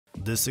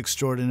This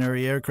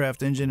extraordinary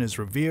aircraft engine is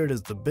revered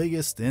as the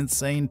biggest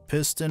insane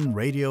piston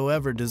Radial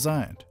ever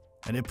designed,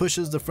 and it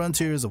pushes the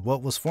frontiers of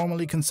what was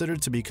formerly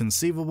considered to be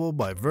conceivable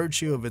by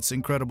virtue of its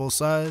incredible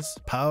size,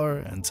 power,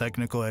 and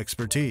technical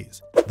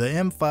expertise. The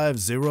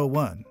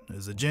M-501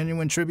 is a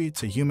genuine tribute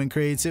to human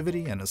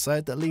creativity and a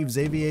sight that leaves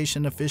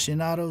aviation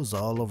aficionados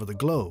all over the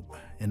globe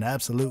in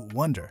absolute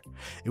wonder.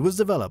 It was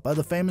developed by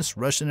the famous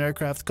Russian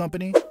aircraft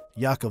company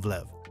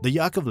Yakovlev. The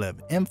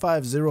Yakovlev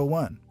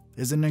M-501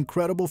 is an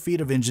incredible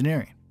feat of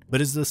engineering, but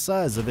is the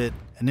size of it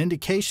an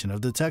indication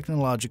of the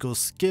technological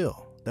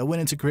skill that went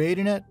into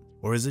creating it?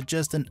 Or is it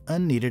just an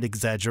unneeded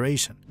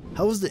exaggeration?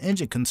 How was the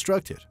engine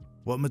constructed?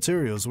 What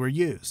materials were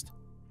used?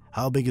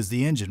 How big is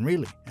the engine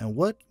really? And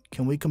what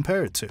can we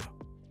compare it to?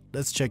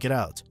 Let's check it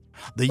out.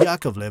 The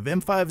Yakovlev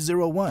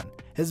M-501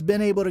 has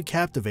been able to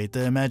captivate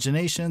the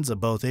imaginations of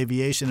both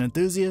aviation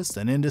enthusiasts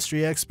and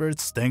industry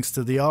experts thanks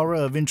to the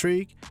aura of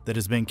intrigue that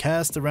has been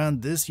cast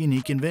around this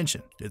unique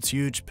invention. Its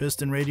huge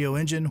piston radial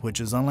engine, which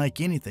is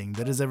unlike anything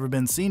that has ever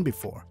been seen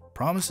before,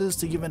 promises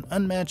to give an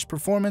unmatched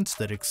performance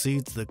that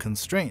exceeds the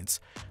constraints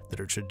that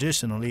are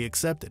traditionally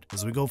accepted.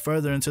 As we go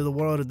further into the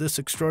world of this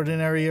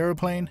extraordinary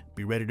airplane,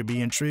 be ready to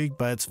be intrigued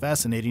by its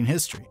fascinating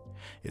history,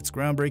 its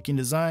groundbreaking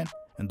design,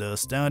 and the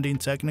astounding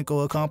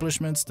technical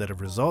accomplishments that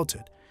have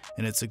resulted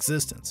in its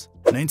existence.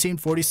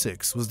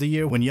 1946 was the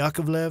year when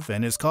Yakovlev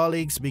and his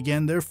colleagues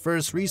began their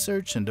first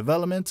research and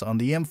development on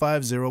the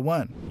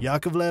M-501.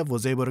 Yakovlev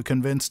was able to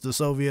convince the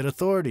Soviet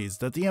authorities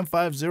that the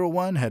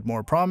M-501 had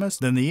more promise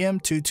than the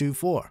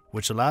M-224,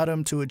 which allowed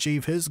him to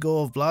achieve his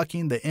goal of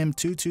blocking the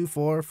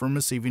M-224 from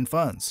receiving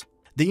funds.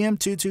 The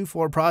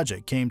M-224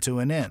 project came to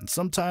an end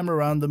sometime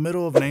around the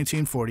middle of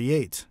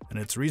 1948, and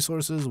its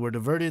resources were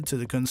diverted to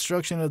the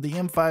construction of the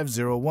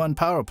M-501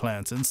 power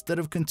plants instead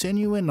of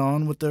continuing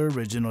on with the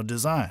original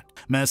design.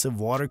 Massive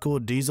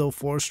water-cooled diesel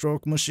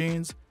 4-stroke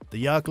machines,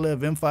 the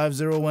Yakovlev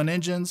M-501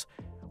 engines,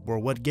 were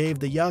what gave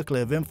the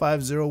Yakovlev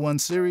M-501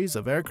 series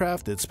of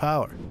aircraft its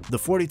power. The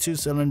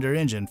 42-cylinder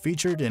engine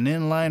featured an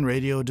inline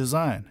radial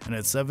design, and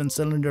its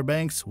 7-cylinder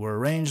banks were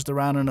arranged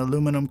around an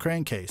aluminum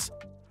crankcase.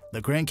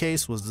 The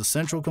crankcase was the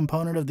central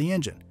component of the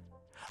engine.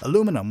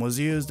 Aluminum was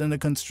used in the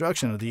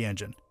construction of the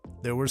engine.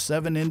 There were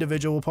 7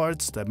 individual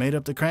parts that made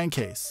up the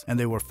crankcase, and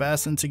they were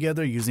fastened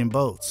together using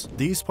bolts.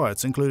 These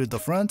parts included the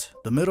front,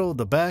 the middle,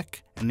 the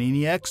back, and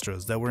any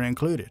extras that were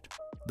included.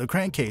 The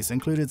crankcase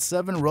included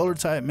 7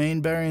 roller-type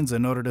main bearings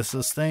in order to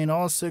sustain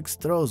all 6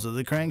 throws of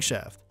the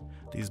crankshaft.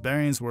 These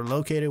bearings were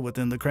located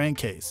within the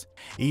crankcase.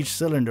 Each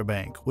cylinder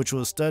bank, which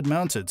was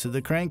stud-mounted to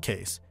the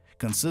crankcase,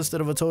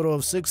 consisted of a total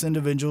of 6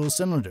 individual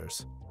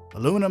cylinders.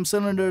 Aluminum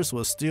cylinders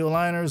with steel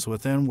liners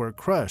within were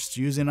crushed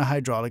using a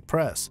hydraulic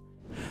press.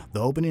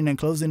 The opening and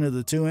closing of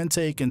the 2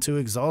 intake and 2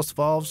 exhaust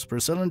valves per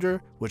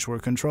cylinder, which were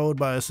controlled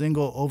by a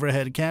single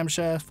overhead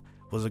camshaft,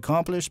 was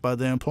accomplished by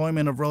the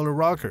employment of roller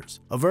rockers.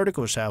 A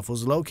vertical shaft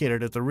was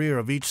located at the rear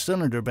of each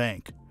cylinder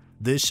bank.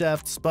 This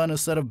shaft spun a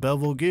set of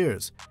bevel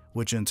gears,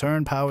 which in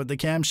turn powered the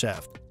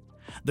camshaft.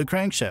 The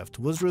crankshaft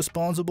was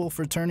responsible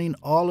for turning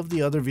all of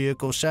the other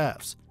vehicle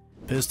shafts.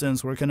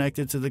 Pistons were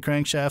connected to the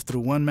crankshaft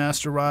through 1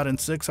 master rod and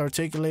 6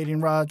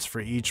 articulating rods for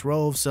each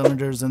row of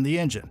cylinders in the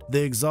engine.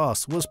 The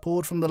exhaust was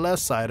pulled from the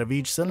left side of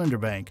each cylinder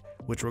bank,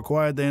 which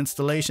required the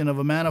installation of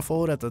a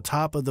manifold at the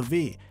top of the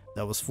V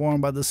that was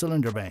formed by the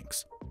cylinder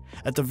banks.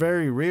 At the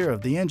very rear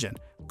of the engine,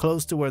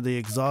 close to where the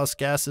exhaust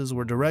gases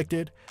were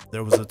directed,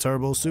 there was a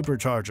turbo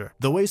supercharger.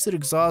 The wasted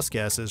exhaust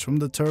gases from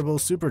the turbo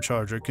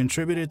supercharger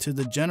contributed to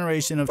the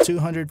generation of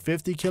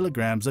 250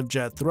 kilograms of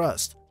jet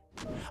thrust.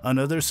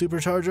 Another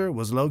supercharger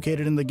was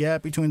located in the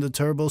gap between the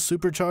turbo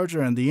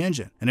supercharger and the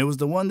engine, and it was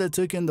the one that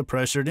took in the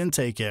pressured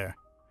intake air.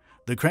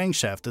 The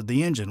crankshaft of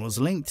the engine was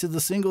linked to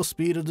the single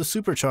speed of the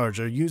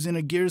supercharger using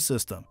a gear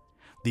system.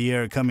 The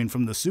air coming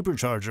from the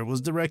supercharger was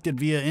directed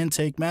via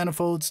intake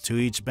manifolds to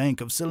each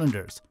bank of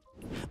cylinders.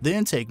 The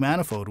intake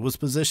manifold was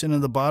positioned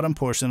in the bottom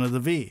portion of the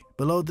V,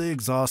 below the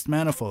exhaust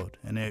manifold,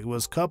 and it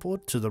was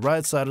coupled to the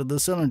right side of the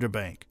cylinder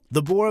bank.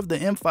 The bore of the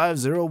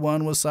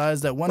M-501 was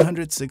sized at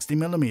 160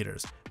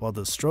 mm, while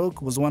the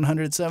stroke was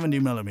 170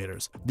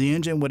 mm. The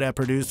engine would have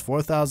produced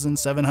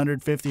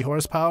 4,750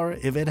 horsepower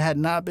if it had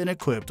not been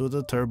equipped with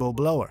a turbo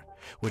blower,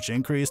 which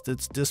increased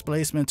its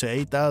displacement to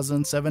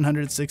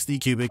 8,760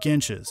 cubic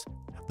inches.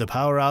 The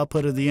power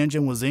output of the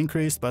engine was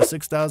increased by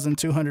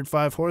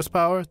 6,205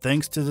 horsepower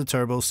thanks to the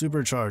turbo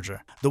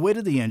supercharger. The weight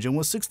of the engine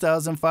was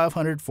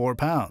 6,504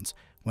 pounds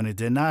when it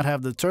did not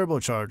have the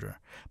turbocharger,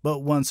 but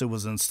once it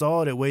was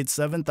installed, it weighed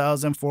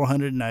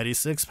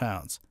 7,496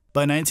 pounds.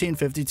 By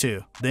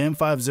 1952, the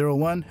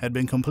M-501 had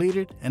been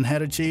completed and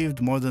had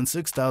achieved more than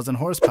 6,000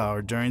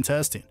 horsepower during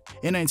testing.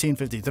 In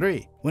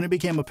 1953, when it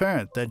became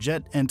apparent that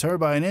jet and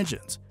turbine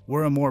engines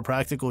were a more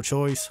practical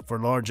choice for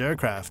large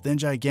aircraft than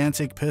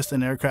gigantic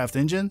piston aircraft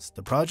engines,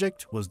 the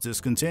project was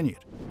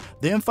discontinued.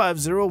 The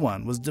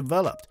M-501 was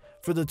developed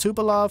for the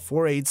Tupolev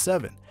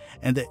 487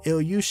 and the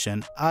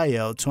Ilyushin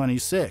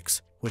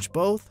IL-26, which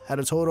both had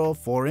a total of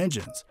 4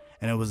 engines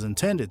and it was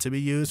intended to be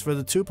used for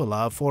the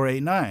Tupolev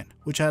 489,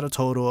 which had a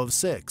total of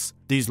 6.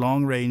 These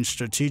long-range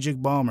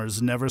strategic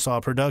bombers never saw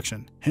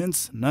production,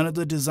 hence none of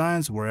the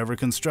designs were ever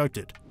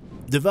constructed.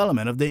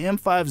 Development of the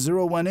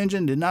M-501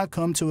 engine did not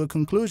come to a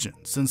conclusion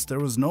since there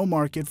was no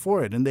market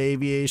for it in the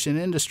aviation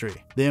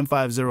industry. The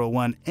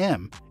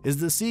M-501M is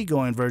the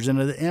seagoing version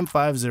of the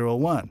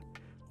M-501,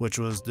 which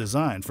was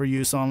designed for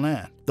use on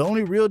land. The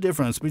only real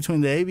difference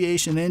between the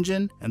aviation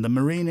engine and the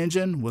marine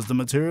engine was the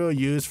material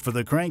used for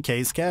the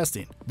crankcase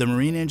casting. The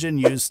marine engine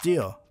used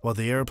steel, while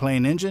the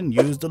airplane engine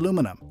used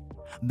aluminum.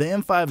 The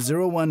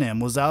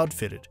M-501M was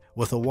outfitted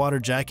with a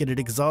water-jacketed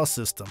exhaust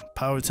system,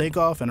 power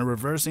takeoff, and a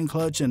reversing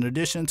clutch in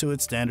addition to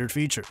its standard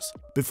features.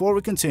 Before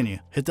we continue,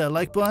 hit that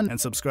like button and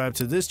subscribe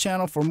to this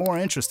channel for more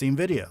interesting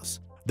videos.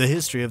 The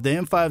history of the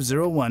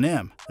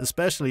M-501M,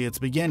 especially its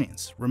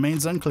beginnings,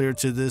 remains unclear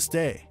to this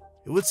day.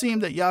 It would seem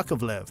that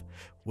Yakovlev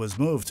was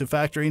moved to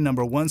factory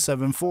number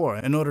 174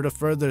 in order to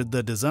further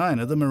the design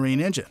of the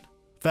marine engine.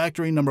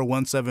 Factory number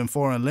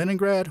 174 in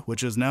Leningrad,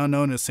 which is now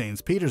known as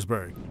St.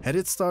 Petersburg, had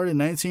its start in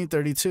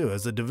 1932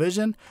 as a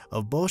division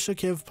of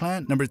Bolshakov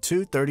Plant number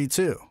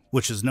 232,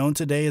 which is known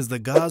today as the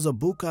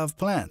Gazobukov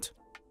plant.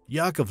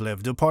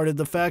 Yakovlev departed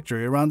the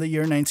factory around the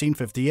year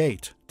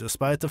 1958,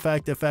 despite the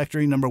fact that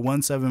factory number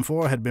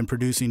 174 had been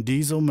producing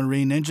diesel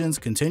marine engines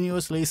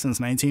continuously since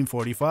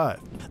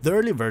 1945. The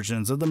early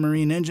versions of the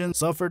marine engine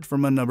suffered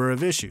from a number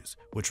of issues,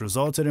 which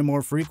resulted in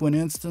more frequent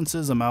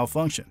instances of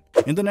malfunction.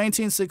 In the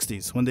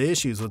 1960s, when the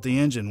issues with the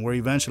engine were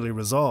eventually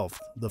resolved,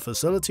 the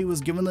facility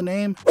was given the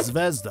name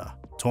Zvezda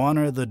to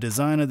honor the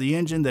design of the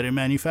engine that it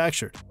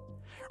manufactured.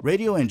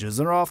 Radio engines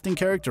are often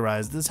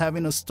characterized as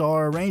having a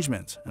star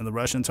arrangement, and the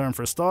Russian term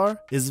for star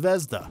is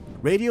zvezda.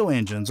 Radio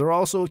engines are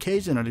also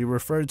occasionally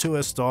referred to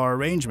as star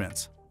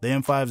arrangements. The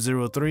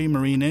M503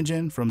 marine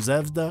engine from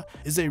Zvezda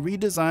is a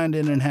redesigned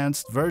and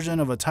enhanced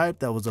version of a type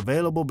that was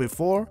available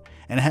before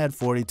and had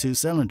 42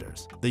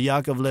 cylinders. The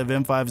Yakovlev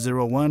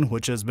M-501,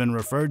 which has been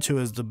referred to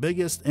as the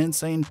biggest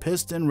insane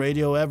piston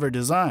radio ever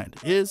designed,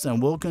 is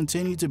and will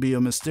continue to be a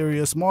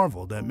mysterious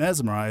marvel that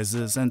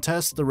mesmerizes and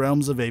tests the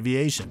realms of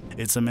aviation.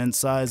 Its immense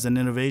size and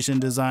innovation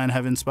design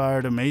have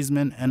inspired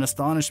amazement and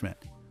astonishment,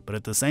 but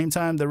at the same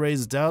time they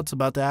raise doubts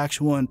about the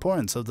actual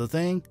importance of the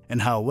thing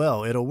and how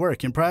well it'll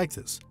work in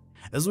practice.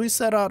 As we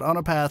set out on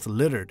a path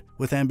littered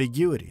with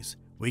ambiguities,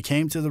 we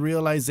came to the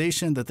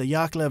realization that the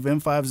Yakovlev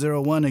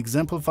M-501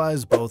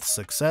 exemplifies both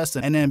success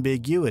and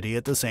ambiguity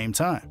at the same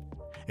time.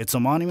 It's a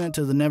monument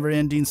to the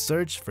never-ending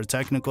search for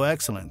technical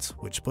excellence,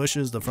 which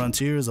pushes the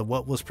frontiers of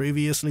what was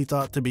previously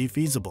thought to be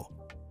feasible.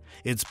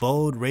 Its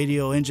bold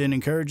radio engine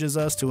encourages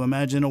us to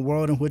imagine a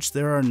world in which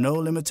there are no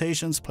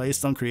limitations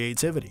placed on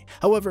creativity.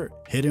 However,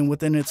 hidden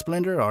within its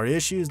splendor are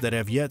issues that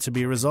have yet to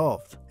be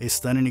resolved. A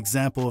stunning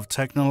example of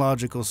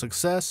technological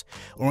success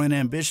or an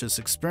ambitious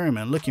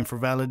experiment looking for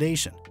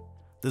validation.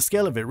 The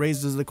scale of it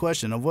raises the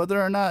question of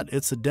whether or not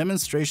it's a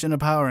demonstration of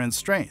power and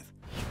strength,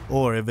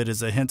 or if it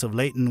is a hint of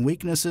latent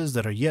weaknesses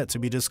that are yet to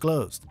be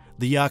disclosed.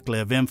 The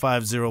Yakovlev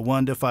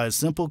M-501 defies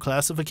simple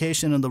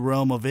classification in the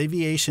realm of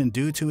aviation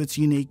due to its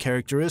unique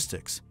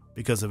characteristics.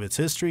 Because of its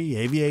history,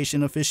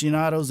 aviation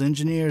aficionados,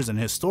 engineers, and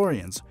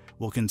historians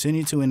will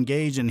continue to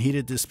engage in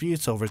heated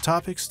disputes over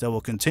topics that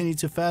will continue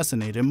to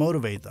fascinate and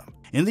motivate them.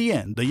 In the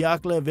end, the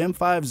Yakovlev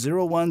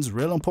M-501's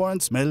real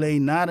importance may lay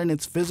not in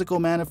its physical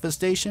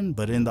manifestation,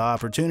 but in the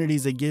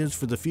opportunities it gives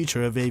for the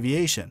future of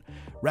aviation,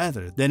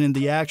 rather than in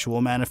the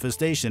actual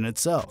manifestation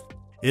itself.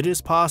 It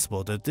is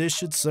possible that this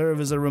should serve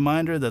as a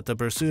reminder that the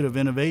pursuit of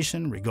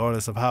innovation,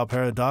 regardless of how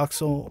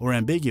paradoxical or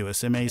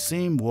ambiguous it may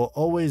seem, will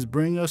always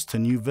bring us to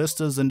new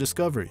vistas and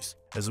discoveries.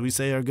 As we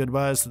say our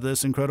goodbyes to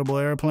this incredible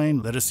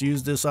airplane, let us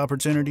use this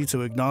opportunity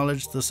to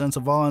acknowledge the sense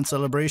of awe and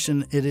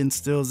celebration it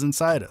instills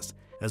inside us,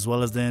 as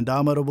well as the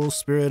indomitable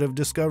spirit of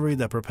discovery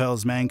that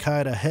propels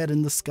mankind ahead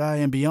in the sky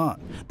and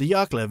beyond. The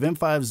Yakovlev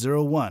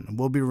M-501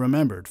 will be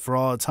remembered for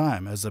all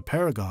time as a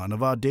paragon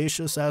of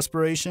audacious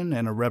aspiration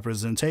and a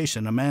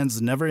representation of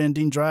man's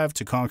never-ending drive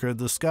to conquer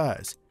the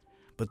skies.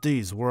 But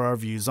these were our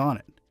views on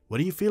it. What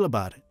do you feel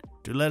about it?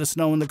 Do let us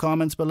know in the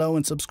comments below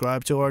and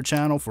subscribe to our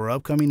channel for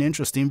upcoming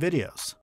interesting videos.